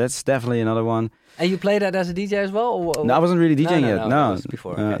yeah, that's definitely another one. And you played that as a DJ as well? Or No, I wasn't really DJing yet. No, that was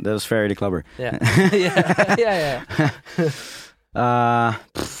before. Okay. That was Ferry the Clubber. Yeah. yeah. Wow.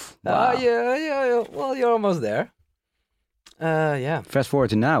 Yeah. Well, you're almost there. Yeah. Fast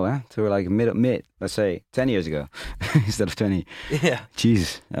forward to now, to like mid, let's say 10 years ago instead of 20. Yeah.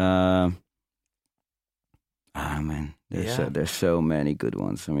 Jesus. Man, there's so many good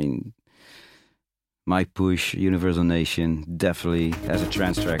ones. I mean, Mike Push, Universal Nation, definitely as a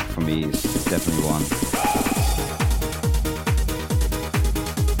trance track for me is definitely one.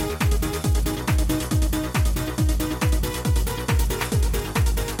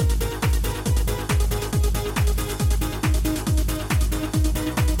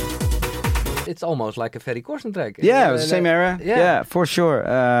 It's almost like a Ferry Corsten track. Yeah, it was the same era. Yeah. Yeah, for sure.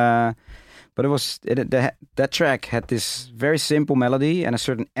 But that track had this very simple melody and a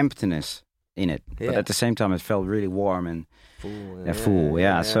certain emptiness in it. Yeah. But at the same time, it felt really warm and full.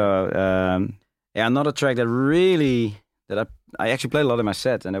 Yeah. So another track that really I actually played a lot in my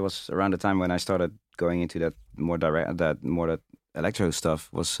set, and it was around the time when I started going into that more that electro stuff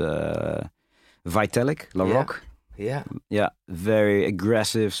was Vitalik, La Rock. Yeah. Yeah, very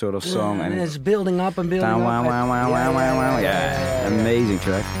aggressive sort of song, and it's building up and building up. Wow. Yeah, amazing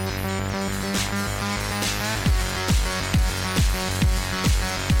track.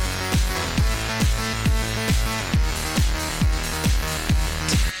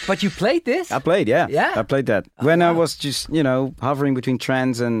 But you played this? I played, yeah. Yeah? I played that. When I was just, hovering between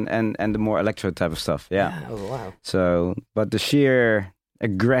trance and the more electro type of stuff. Yeah. Oh, wow. So, but the sheer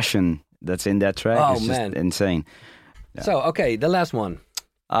aggression that's in that track is just insane. Yeah. So, okay, the last one.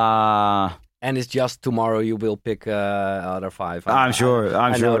 And it's just tomorrow you will pick other 5. I'm sure.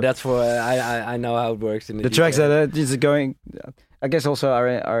 I know that's for, I know how it works in the tracks that are just going, I guess also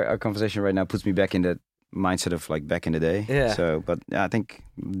our conversation right now puts me back in that mindset of like back in the day. Yeah. So, but I think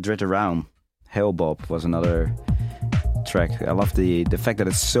Dritter Raum, Hail Bob was another track. I love the fact that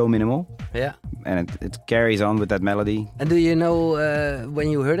it's so minimal Yeah. and it carries on with that melody. And do you know when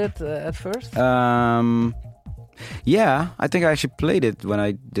you heard it at first? Yeah, I think I actually played it when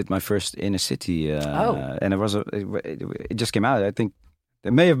I did my first Inner City. And it just came out. I think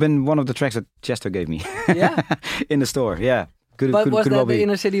it may have been one of the tracks that Chester gave me. Yeah. In the store. Yeah. Could Was well that be. the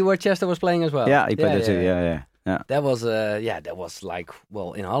Inner City where Chester was playing as well? Yeah, he played it too. Yeah. That was like,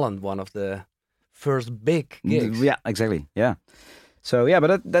 well, in Holland, one of the first big gigs. Yeah, exactly. Yeah. So yeah,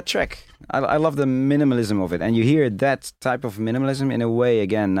 but that track, I love the minimalism of it, and you hear that type of minimalism in a way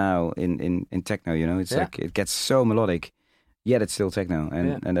again now in techno. You know, it's like it gets so melodic, yet it's still techno,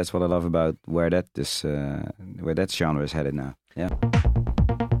 and that's what I love about where that genre is headed now. Yeah.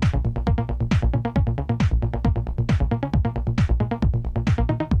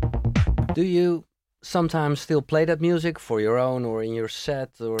 Do you sometimes still play that music for your own or in your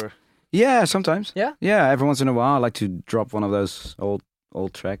set or? Yeah, sometimes. Yeah? Yeah, every once in a while I like to drop one of those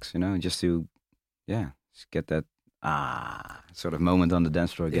old tracks, you know, just to just get that sort of moment on the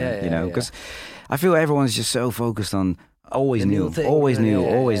dance floor again, you know, because I feel everyone's just so focused on always new, always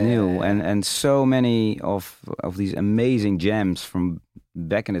new, and so many of these amazing gems from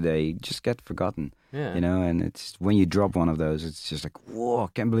back in the day just get forgotten. Yeah. You know, and it's when you drop one of those, it's just like, whoa,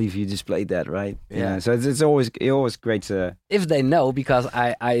 can't believe you just played that, right? Yeah. You know, so it's always great to... If they know, because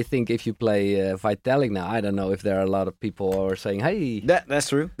I think if you play Vitalik now, I don't know if there are a lot of people who are saying, hey... That's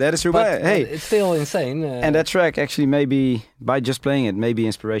true. That is true. But hey, it's still insane. and that track actually maybe, by just playing it, may be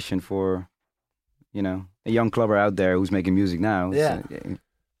inspiration for, you know, a young clubber out there who's making music now. Yeah. So,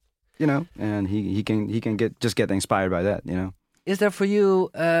 you know, and he can get inspired by that, you know. Is there for you...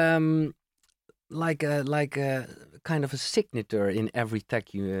 like a kind of a signature in every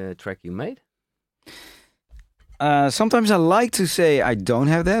track you made? Sometimes I like to say I don't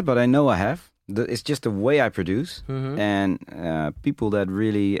have that, but I know I have. It's just the way I produce, and people that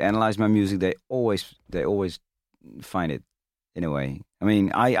really analyze my music, they always find it in a way. I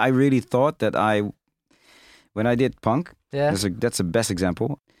mean, I really thought that when I did Punk, that's the best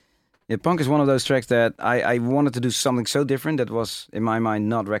example. Yeah, Punk is one of those tracks that I wanted to do something so different that was, in my mind,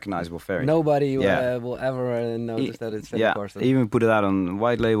 not recognizable. Nobody will ever notice that it's Ferry Corsten. Even put it out on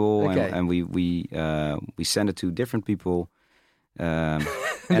white label, and we sent it to different people. And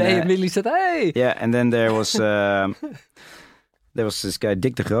they immediately said, "Hey!" Yeah, and then there was this guy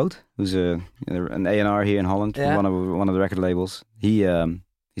Dick de Groot, who's an A&R here in Holland, from one of the record labels. He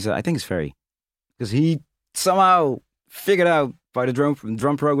said, "I think it's Ferry," because he somehow figured out by the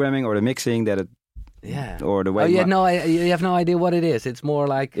drum programming or the mixing that it, or the way. Oh, you have no idea what it is. It's more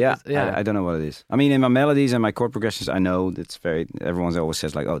like I don't know what it is. I mean, in my melodies and my chord progressions, I know it's very. Everyone always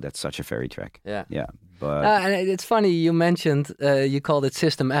says like, "Oh, that's such a Ferry track." Yeah. But and it's funny you mentioned you called it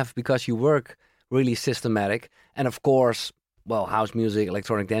System F because you work really systematic, and of course, well, house music,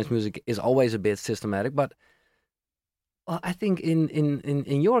 electronic dance music is always a bit systematic, but. Well, I think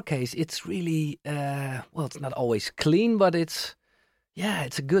in your case, it's really it's not always clean, but it's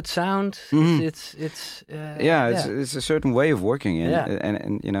a good sound. Mm-hmm. It's a certain way of working,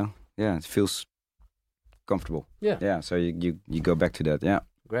 and you know, it feels comfortable. Yeah. So you go back to that. Yeah,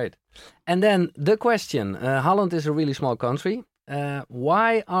 great. And then the question: Holland is a really small country.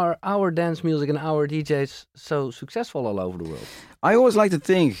 Why are our dance music and our DJs so successful all over the world? I always like to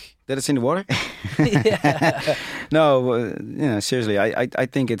think that it's in the water. No, you know, seriously, I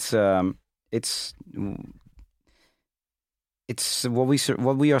think it's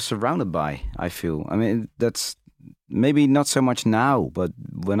what we are surrounded by. I feel. I mean, that's maybe not so much now, but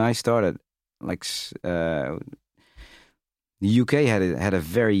when I started, like the UK had a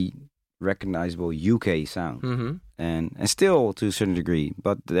very recognizable UK sound. Mm-hmm. And still to a certain degree,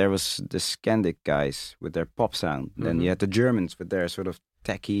 but there was the Scandic guys with their pop sound. Mm-hmm. Then you had the Germans with their sort of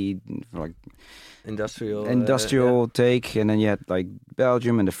techie, like industrial take, and then you had like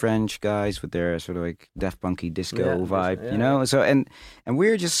Belgium and the French guys with their sort of like Daft Punky disco vibe, you know. So and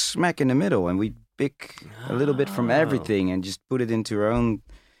we're just smack in the middle, and we pick a little bit from everything and just put it into our own,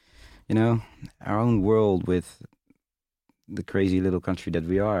 you know, our own world with the crazy little country that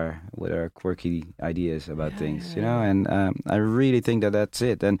we are with our quirky ideas about things, you know, and I really think that that's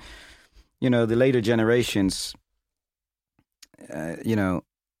it. And, you know, the later generations, you know,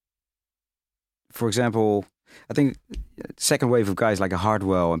 for example, I think second wave of guys like a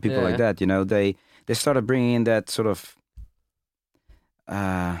Hardwell and people like that, you know, they started bringing in that sort of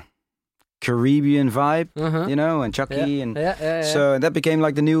Caribbean vibe, you know, and Chucky, and so that became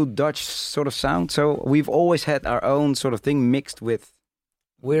like the new Dutch sort of sound. So we've always had our own sort of thing mixed with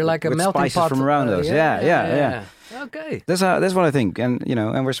We're like a with melting spices pot from around us. Yeah. Okay. That's what I think, and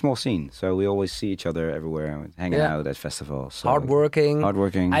and we're a small scene, so we always see each other everywhere, hanging out at festivals. So Hardworking.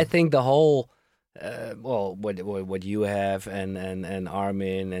 I think the whole, what you have and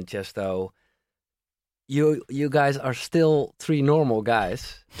Armin and Chesto, you guys are still three normal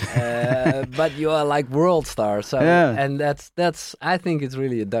guys, but you are like world stars. So and that's I think it's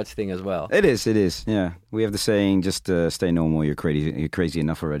really a Dutch thing as well. It is. Yeah, we have the saying, just stay normal. You're crazy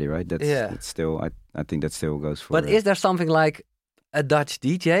enough already, right? That's still. I think that still goes for. But is there something like a Dutch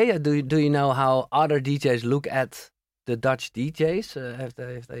DJ? Do you know how other DJs look at the Dutch DJs? Have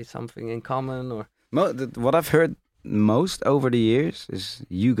they something in common or? What I've heard most over the years is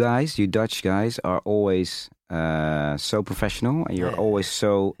you Dutch guys are always so professional, and you're always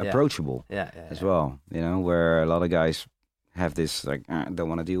so approachable as well. You know, where a lot of guys have this like don't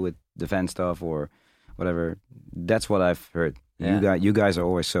want to deal with the fan stuff or whatever. That's what I've heard. You guys are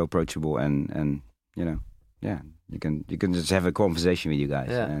always so approachable, and you know, you can just have a conversation with you guys,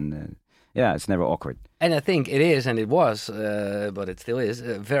 and it's never awkward. And I think it is, and it was, but it still is,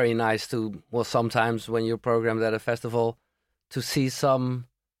 very nice to, sometimes when you're programmed at a festival, to see some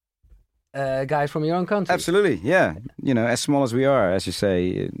guys from your own country. Absolutely, yeah. You know, as small as we are, as you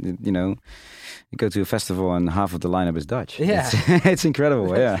say, you know, you go to a festival and half of the lineup is Dutch. Yeah. It's incredible,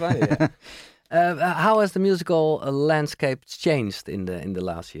 That's funny, how has the musical landscape changed in the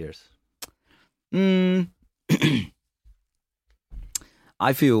last years?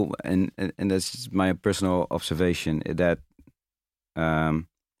 I feel, and that's just my personal observation, that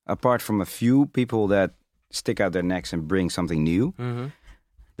apart from a few people that stick out their necks and bring something new,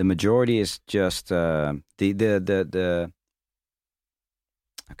 the majority is just the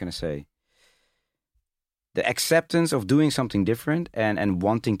how can I say, the acceptance of doing something different and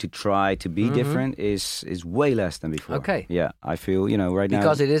wanting to try to be different is way less than before. Okay. Yeah, I feel, you know, right now,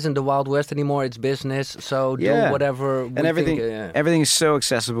 because it isn't the Wild West anymore, it's business, so do whatever we and everything think, everything is so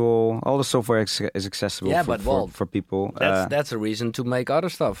accessible. All the software is accessible for people. That's a reason to make other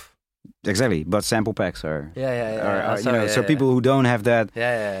stuff. Exactly, but sample packs are So people who don't have that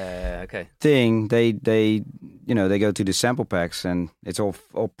okay thing, they go to the sample packs and it's all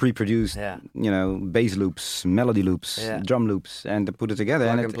pre-produced, you know, bass loops, melody loops, drum loops, and they put it together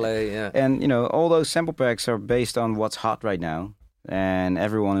and play, and you know, all those sample packs are based on what's hot right now. And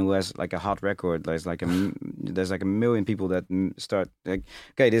everyone who has like a hot record, there's like a million people that start like,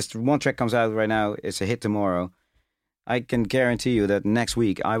 okay, this one track comes out right now, it's a hit tomorrow. I can guarantee you that next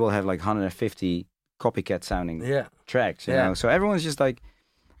week I will have like 150 copycat sounding tracks, you know. So everyone's just like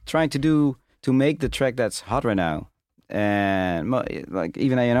trying to make the track that's hot right now. And like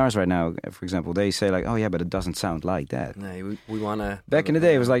even A&Rs right now, for example, they say like, oh yeah, but it doesn't sound like that. No, we want to. Back in the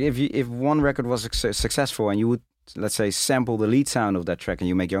day, it was like if one record was successful and you would, let's say, sample the lead sound of that track and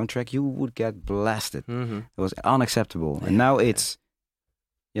you make your own track, you would get blasted. It was unacceptable. And now it's,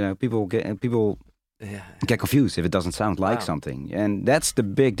 you know, people get confused if it doesn't sound like something, and that's the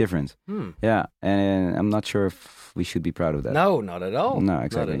big difference. Yeah, and I'm not sure if we should be proud of that. No, not at all. No,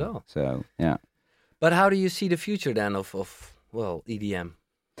 exactly. Not at all. So yeah. But how do you see the future then of EDM?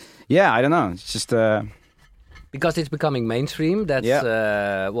 Yeah, I don't know. It's just because it's becoming mainstream. That's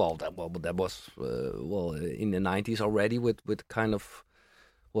that was in the 90s already with kind of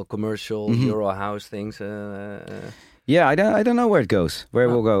commercial Euro house things. Yeah, I don't know where it goes. Where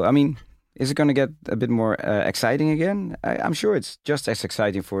it will go. I mean, is it going to get a bit more exciting again? I'm sure it's just as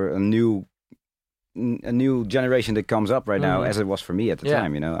exciting for a new generation that comes up right now as it was for me at the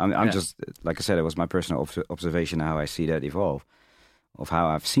time. You know, I'm just, like I said, it was my personal observation of how I see that evolve, of how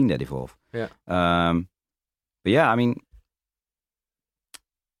I've seen that evolve. Yeah. But yeah, I mean,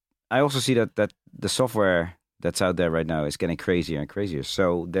 I also see that the software that's out there right now is getting crazier and crazier.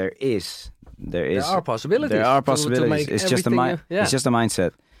 So there are possibilities. There are possibilities. To make it's just it's just a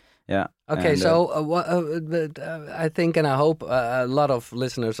mindset. Yeah. Okay. And, I think and I hope a lot of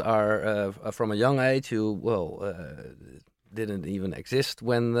listeners are from a young age who didn't even exist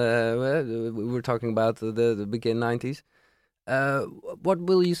when we were talking about the begin 90s. What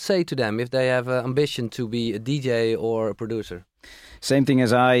will you say to them if they have an ambition to be a DJ or a producer? Same thing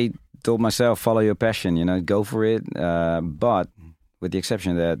as I told myself: follow your passion. You know, go for it. But with the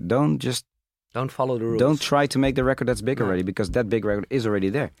exception of that, don't follow the rules. Don't try to make the record that's big already, because that big record is already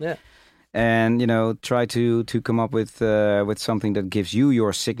there. Yeah. And, you know, try to come up with something that gives you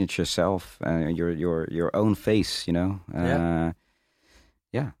your signature self, your own face, you know.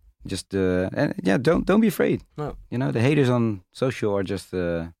 Just don't be afraid. No. You know, the haters on social are just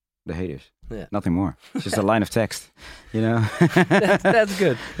the haters. Yeah. Nothing more. It's just a line of text, you know. That's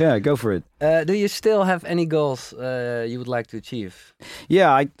good. Yeah, go for it. Do you still have any goals you would like to achieve?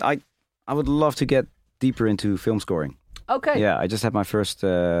 Yeah, I would love to get deeper into film scoring. Okay. Yeah, I just had my first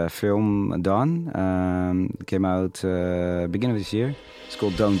film done. It came out beginning of this year. It's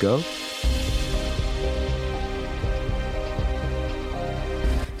called Don't Go.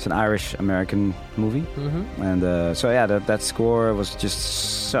 It's an Irish-American movie. And so yeah, that score was just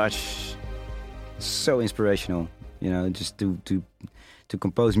so inspirational, you know, just to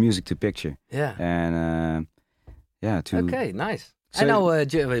compose music to picture. Yeah. And Okay, nice. So- I know,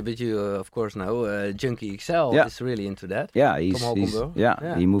 but you of course know, Junkie XL Yeah. is really into that. yeah, Tom he's Holkenborg.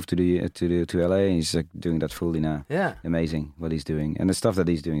 yeah, he moved to LA and he's like doing that fully now. Yeah. Amazing what he's doing, and the stuff that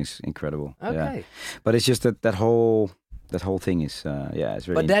he's doing is incredible. Okay. Yeah. But it's just that whole thing is it's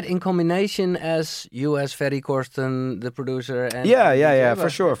really. But that in combination as you as Ferry Corsten, the producer, and yeah, for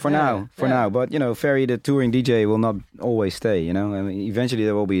sure, for Yeah. now. But you know, Ferry, the touring DJ, will not always stay. You know, I mean, eventually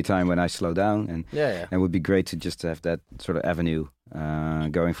there will be a time when I slow down, and it would be great to just have that sort of avenue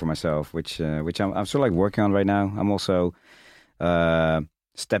going for myself, which I'm sort of like working on right now. I'm also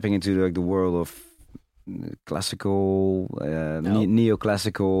stepping into like the world of classical,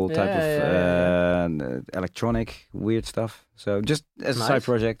 neoclassical type of electronic weird stuff. So just as a side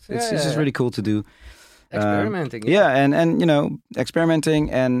project, it's just really cool to do. Experimenting. And you know,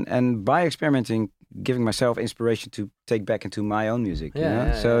 experimenting and by experimenting, giving myself inspiration to take back into my own music. You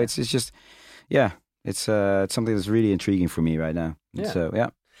know? So it's just it's something that's really intriguing for me right now. Yeah. So yeah.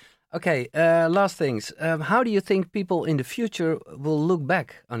 Okay, last things. How do you think people in the future will look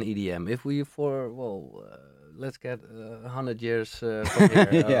back on EDM? If we let's get 100 years from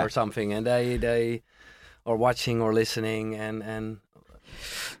here or something, and they are watching or listening, and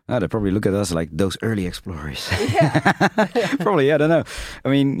they probably look at us like those early explorers. Probably, I don't know. I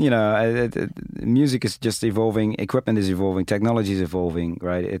mean, you know, music is just evolving, equipment is evolving, technology is evolving,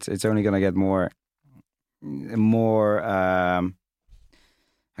 right? It's only going to get more.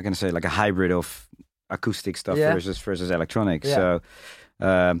 How can I say, like a hybrid of acoustic stuff versus electronic. Yeah. So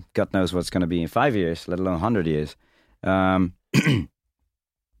God knows what's going to be in 5 years, let alone 100 years. But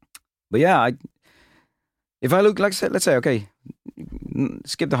yeah, if I look, like let's say, okay,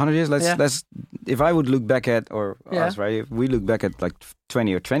 skip the 100 years. Let's. If I would look back at, or us, right? If we look back at like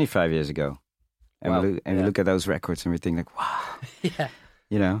 20 or 25 years ago, and we look at those records and we think like, wow,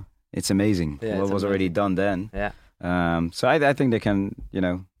 you know, it's amazing what was already done then. Yeah. So I think they can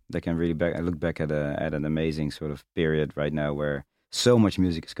really look back at an amazing sort of period right now where so much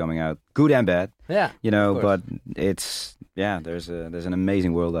music is coming out, good and bad. Yeah. You know, but it's there's an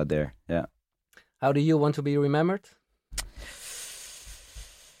amazing world out there. Yeah. How do you want to be remembered?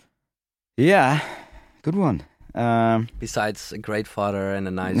 Yeah, good one. Besides a great father and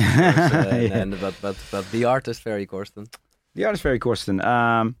a nice person, but the artist Ferry Corsten. The artist Ferry Corsten.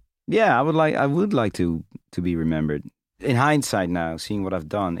 I would like to be remembered. In hindsight now, seeing what I've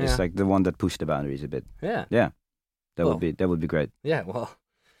done, it's like the one that pushed the boundaries a bit. Yeah. Yeah. That would be great. Yeah, well,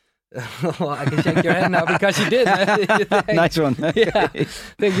 I can shake your hand now because you did. Nice one. Yeah.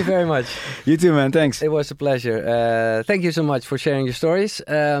 Thank you very much. You too, man. Thanks. It was a pleasure. Thank you so much for sharing your stories.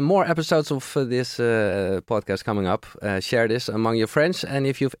 More episodes of this podcast coming up. Share this among your friends. And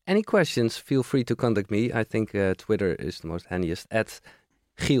if you have any questions, feel free to contact me. I think Twitter is the most handiest,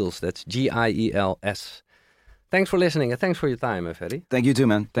 @Giels. That's Giels. Thanks for listening and thanks for your time, Ferry. Thank you too,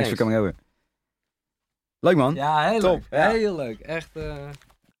 man. Thanks for coming over. Leuk, man. Ja, heel Top. leuk. Ja. Heel leuk. Echt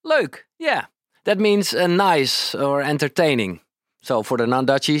leuk. Yeah. That means nice or entertaining. So for the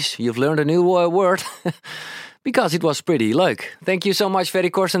non-Dutchies, you've learned a new word because it was pretty leuk. Thank you so much, Ferry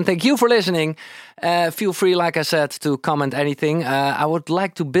Corsten. Thank you for listening. Feel free, like I said, to comment anything. I would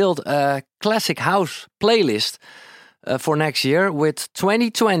like to build a classic house playlist for next year with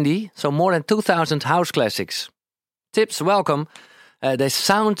 2020, so more than 2,000 house classics. Tips welcome. They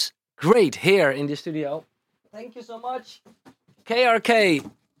sound great here in the studio. Thank you so much. KRK,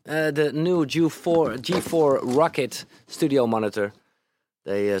 the new G4 Rocket studio monitor.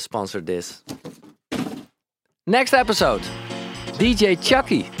 They sponsored this. Next episode, DJ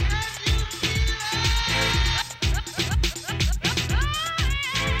Chucky.